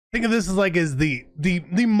think of this as like as the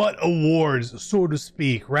Mutt Awards, so to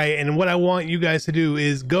speak, right? And what I want you guys to do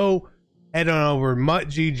is go head on over Mutt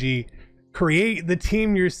GG, create the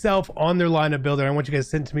team yourself on their lineup builder. I want you guys to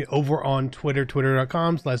send it to me over on Twitter,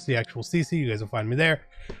 twitter.com/theactualcc. You guys will find me there.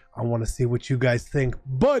 I want to see what you guys think,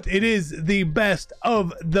 but it is the best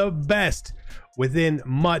of the best within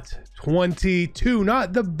Mutt 22.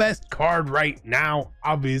 Not the best card right now,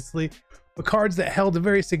 obviously, but cards that held a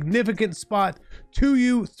very significant spot to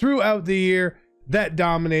you throughout the year that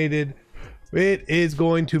dominated. It is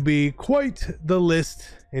going to be quite the list,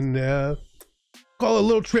 and call it a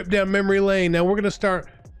little trip down memory lane. Now we're going to start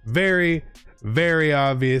very, very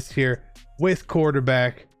obvious here with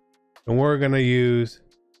quarterback, and we're going to use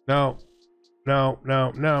no, I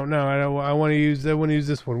want to use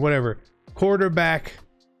this one, whatever. Quarterback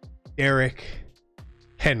Derrick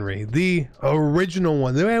Henry, the original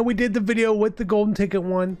one. We did the video with the golden ticket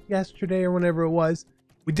one yesterday or whenever it was.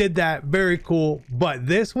 We did that, very cool. But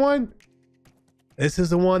this one, this is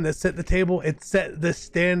the one that set the table. It set the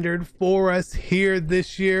standard for us here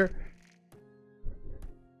this year,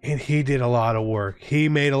 and he did a lot of work. He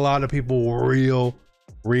made a lot of people real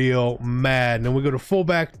mad. And then we go to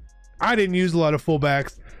fullback. I didn't use a lot of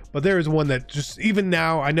fullbacks, but there is one that just, even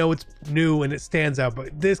now, I know it's new and it stands out,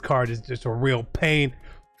 but this card is just a real pain.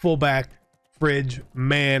 Fullback fridge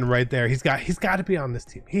man right there. He's got to be on this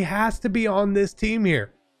team. He has to be on this team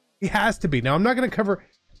here. He has to be. Now I'm not going to cover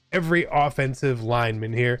every offensive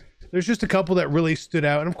lineman here. There's just a couple that really stood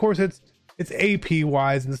out, and of course it's AP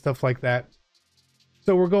wise and stuff like that.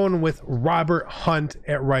 So we're going with Robert Hunt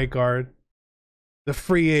at right guard, the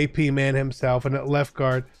free AP man himself, and at left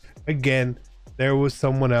guard, again, there was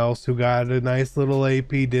someone else who got a nice little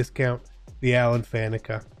AP discount, the Alan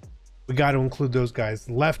Faneca. We got to include those guys.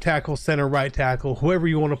 Left tackle, center, right tackle, whoever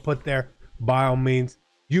you want to put there, by all means,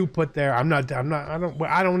 you put there. I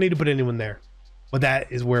don't need to put anyone there, but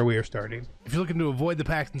that is where we are starting. If you're looking to avoid the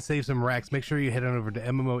packs and save some racks, make sure you head on over to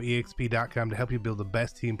MMOEXP.com to help you build the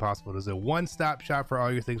best team possible. It is a one-stop shop for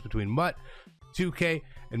all your things between Mutt, 2K,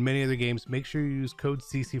 and many other games. Make sure you use code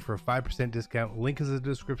CC for a 5% discount. Link is in the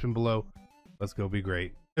description below. Let's go be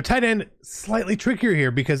great. Now, tight end, slightly trickier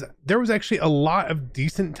here because there was actually a lot of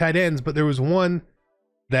decent tight ends, but there was one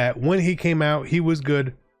that when he came out, he was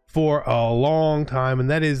good for a long time, and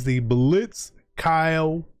that is the Blitz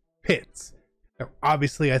Kyle Pitts. Now,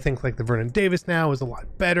 obviously, I think like the Vernon Davis now is a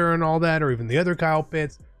lot better and all that, or even the other Kyle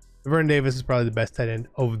Pitts. The Vernon Davis is probably the best tight end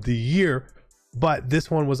of the year, but this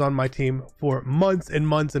one was on my team for months and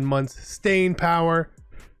months and months. Staying power.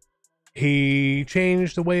 He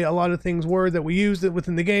changed the way a lot of things were that we used it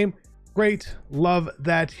within the game. Great, love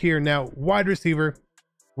that here. Now, wide receiver,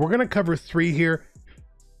 we're going to cover 3 here.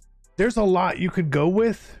 There's a lot you could go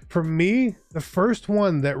with. For me, the first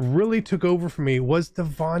one that really took over for me was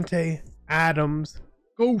Devontae Adams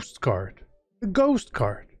ghost card. The ghost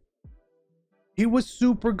card. He was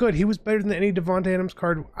super good. He was better than any Devontae Adams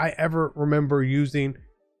card I ever remember using.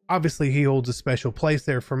 Obviously, he holds a special place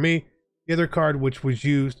there for me. The other card, which was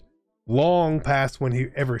used long past when he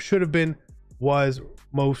ever should have been, was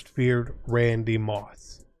most feared Randy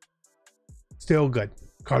Moss. Still good.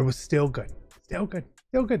 Card was still good. Still good.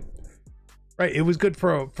 Right? It was good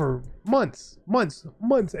for months,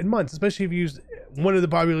 especially if you used one of the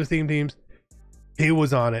popular theme teams. He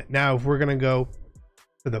was on it. Now, if we're going to go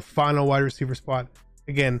to the final wide receiver spot,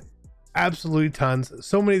 again, absolutely tons.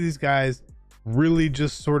 So many of these guys really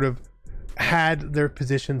just sort of had their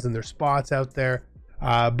positions and their spots out there.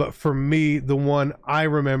 But for me, the one I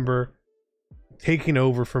remember taking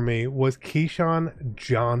over for me was Keyshawn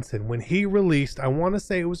Johnson. When he released, I want to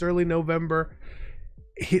say it was early November.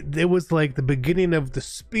 It was like the beginning of the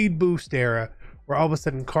speed boost era, where all of a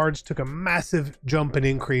sudden cards took a massive jump and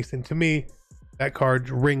increase. And to me, that card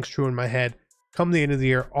rings true in my head. Come the end of the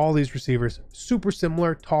year, all these receivers, super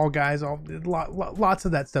similar, tall guys, lots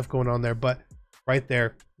of that stuff going on there. But right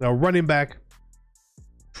there, now running back,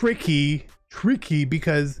 tricky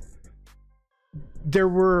because there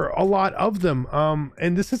were a lot of them.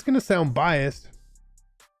 And this is going to sound biased,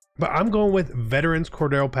 but I'm going with veterans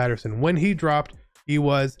Cordell Patterson. When he dropped, he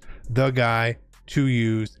was the guy to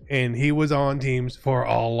use, and he was on teams for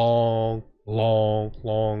a long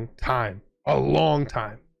time. A long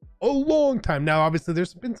time. Now, obviously,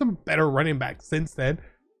 there's been some better running backs since then.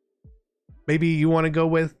 Maybe you want to go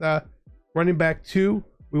with running back 2.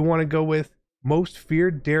 We want to go with most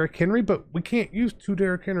feared Derrick Henry, but we can't use 2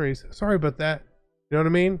 Derrick Henrys. Sorry about that. You know what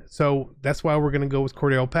I mean? So that's why we're going to go with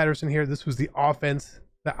Cordell Patterson here. This was the offense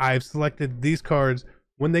that I've selected. These cards,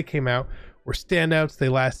 when they came out, were standouts. They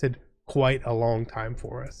lasted quite a long time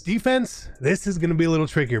for us. Defense, this is going to be a little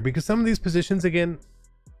trickier because some of these positions, again,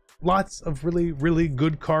 lots of really, really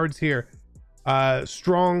good cards here.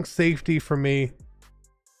 Strong safety for me.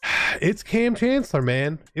 It's Cam Chancellor,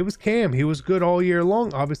 man. It was Cam. He was good all year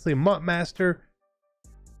long. Obviously, Mutt Master,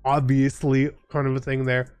 obviously kind of a thing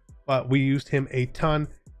there, but we used him a ton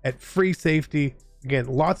at free safety. Again,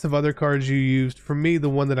 lots of other cards you used. For me, the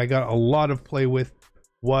one that I got a lot of play with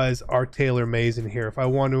was our Taylor Mays in here. If I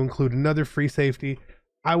want to include another free safety,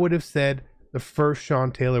 I would have said the first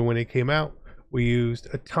Sean Taylor when it came out. We used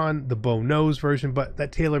a ton, the Bo Nose version, but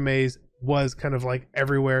that Taylor Mays was kind of like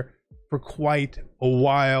everywhere for quite a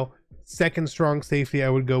while. Second strong safety I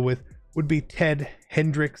would go with would be Ted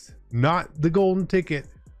Hendricks, not the golden ticket,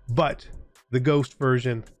 but the ghost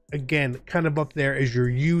version. Again, kind of up there as your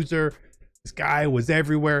user. This guy was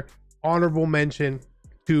everywhere. Honorable mention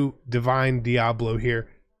to Divine Diablo here.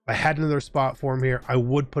 If I had another spot for him here, I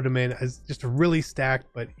would put him in as just really stacked,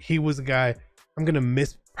 but he was a guy I'm gonna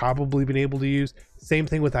miss probably been able to use. Same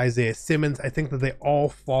thing with Isaiah Simmons. I think that they all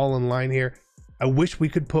fall in line here. I wish we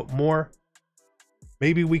could put more.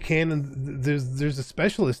 Maybe we can. And there's a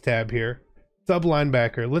specialist tab here. Sub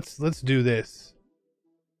linebacker. Let's do this.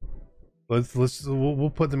 We'll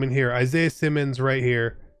put them in here. Isaiah Simmons right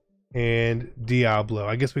here, and Diablo.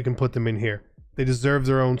 I guess we can put them in here. They deserve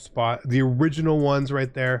their own spot. The original ones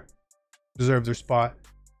right there deserve their spot.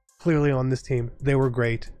 Clearly on this team, they were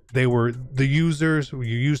great. They were the users. You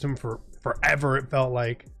used them for forever, it felt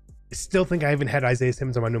like. I still think I even had Isaiah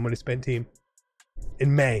Simmons on my no money spent team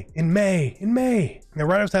in May. Now,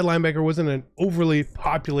 right outside linebacker wasn't an overly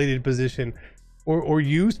populated position or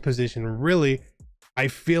used position, really. I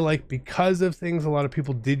feel like because of things, a lot of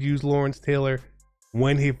people did use Lawrence Taylor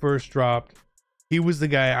when he first dropped. He was the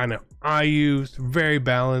guy I used, very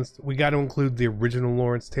balanced. We got to include the original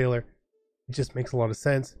Lawrence Taylor. It just makes a lot of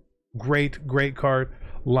sense. Great card.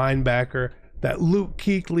 Linebacker. That Luke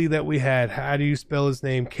Kuechly that we had. How do you spell his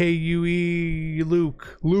name? K-U-E,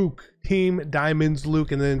 Luke. Team Diamonds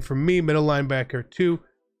Luke. And then for me, middle linebacker 2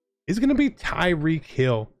 is going to be Tyreek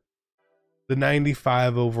Hill. The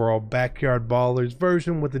 95 overall Backyard Ballers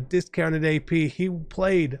version with a discounted AP. He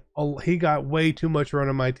got way too much run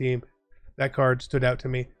on my team. That card stood out to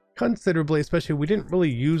me considerably, especially we didn't really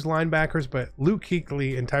use linebackers, but Luke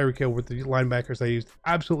Kuechly and Tyreek Hill were the linebackers I used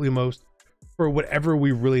absolutely most for whatever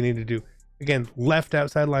we really need to do. Again, left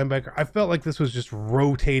outside linebacker. I felt like this was just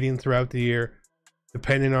rotating throughout the year,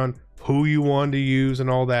 depending on who you want to use and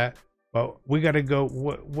all that. But we got to go.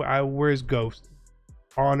 Where's Ghost?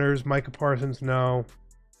 Honors Micah Parsons? No,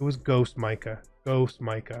 it was Ghost Micah. Ghost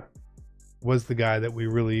Micah was the guy that we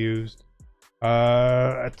really used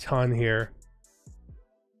a ton here.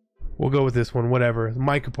 We'll go with this one, whatever.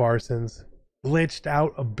 Micah Parsons. Glitched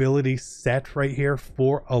out ability set right here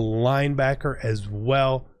for a linebacker as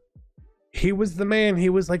well. He was the man. He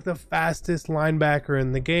was like the fastest linebacker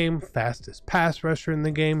in the game, fastest pass rusher in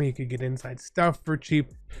the game. He could get inside stuff for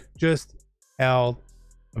cheap. Just held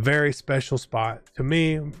a very special spot to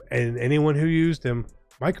me and anyone who used him.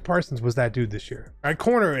 Micah Parsons was that dude this year. All right,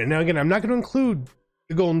 corner. And now again, I'm not going to include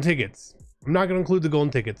the golden tickets.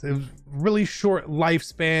 It was really short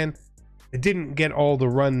lifespan. It didn't get all the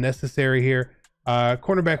run necessary here.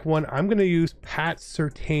 Cornerback 1, I'm going to use Pat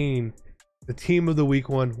Surtain. The team of the week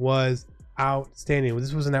one was outstanding.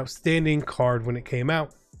 This was an outstanding card when it came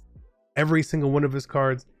out. Every single one of his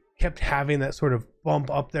cards kept having that sort of bump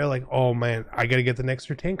up there, like, oh man, I got to get the next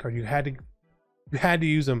Surtain card. You had to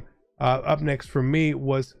use them. Up next for me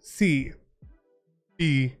was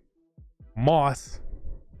C.B. Moss.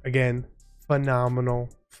 Again, phenomenal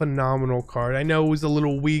card. I know it was a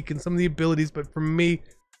little weak in some of the abilities, but for me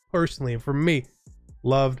personally,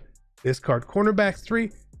 loved this card. Cornerback 3,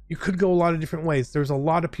 you could go a lot of different ways. There's a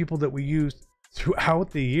lot of people that we used throughout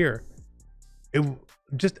the year. It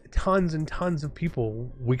just tons and tons of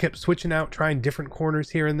people. We kept switching out, trying different corners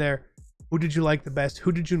here and there. Who did you like the best?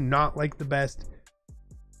 Who did you not like the best?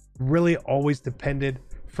 Really always depended.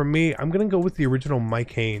 For me, I'm gonna go with the original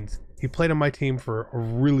Mike Haynes. He played on my team for a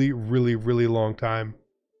really long time.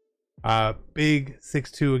 Big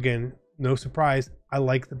 6'2", again, no surprise. I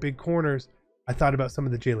like the big corners. I thought about some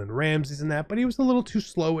of the Jalen Ramseys and that, but he was a little too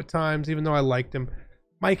slow at times, even though I liked him.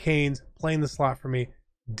 Mike Haynes playing the slot for me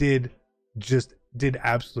did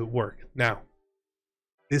absolute work. Now,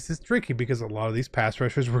 this is tricky because a lot of these pass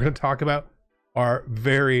rushers we're going to talk about are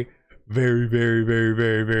very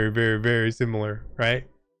similar, right?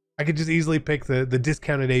 I could just easily pick the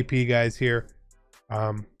discounted AP guys here.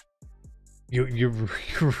 You're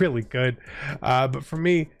really good. But for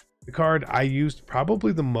me, the card I used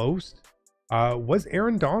probably the most was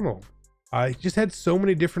Aaron Donald. He just had so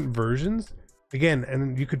many different versions. Again,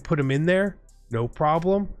 and you could put him in there, no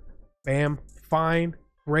problem. Bam, fine.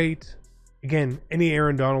 great. Again, any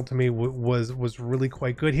Aaron Donald to me was really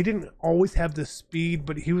quite good. He didn't always have the speed,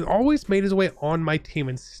 but he was always made his way on my team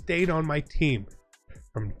and stayed on my team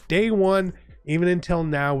from day one, even until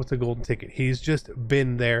now with the golden ticket. He's just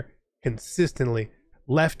been there consistently.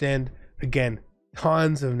 Left end, again,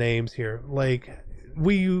 tons of names here. Like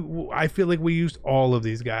I feel like we used all of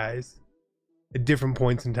these guys at different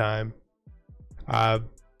points in time. I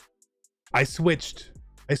switched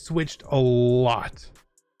a lot.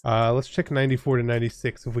 Let's check 94 to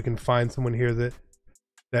 96 if we can find someone here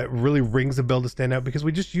that really rings a bell to stand out, because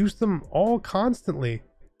we just used them all constantly.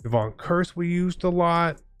 Devon Curse we used a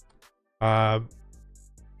lot. I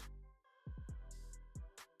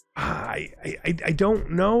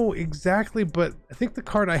don't know exactly, but I think the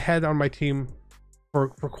card I had on my team for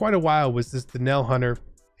quite a while was this Danielle Hunter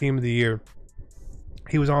Team of the Year.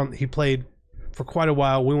 He played for quite a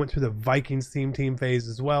while. We went through the Vikings team phase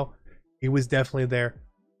as well. He was definitely there.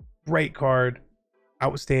 Great card,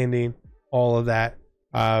 outstanding, all of that.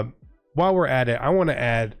 While we're at it, I want to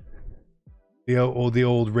add the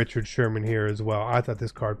old Richard Sherman here as well. I thought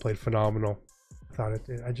this card played phenomenal. I thought it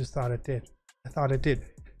did. I just thought it did. I thought it did.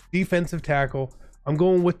 Defensive tackle. I'm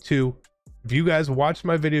going with 2. If you guys watched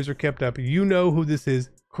my videos or kept up, you know who this is.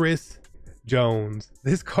 Chris Jones.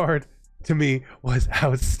 This card to me was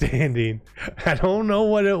outstanding. I don't know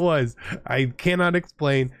what it was. I cannot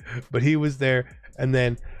explain, but he was there. And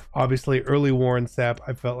then obviously early Warren Sapp,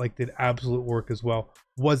 I felt like did absolute work as well.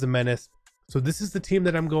 Was a menace. So this is the team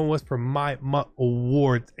that I'm going with for my MUT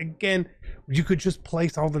awards. Again, you could just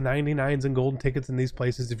place all the 99s and golden tickets in these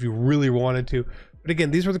places if you really wanted to. But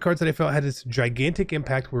again, these were the cards that I felt had this gigantic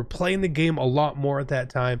impact. We were playing the game a lot more at that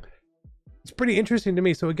time. It's pretty interesting to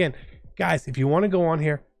me. So again, guys, if you want to go on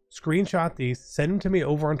here, screenshot these, send them to me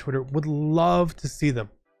over on Twitter. Would love to see them.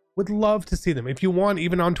 Would love to see them. If you want,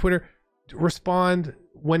 even on Twitter, respond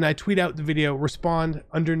when I tweet out the video, respond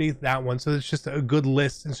underneath that one, so it's just a good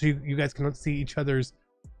list, and so you guys can see each other's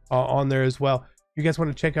on there as well. If you guys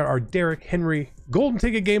want to check out our Derrick Henry golden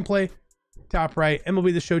ticket gameplay, top right,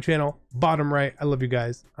 MLB The Show channel, bottom right. I love you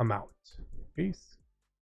guys. I'm out. Peace.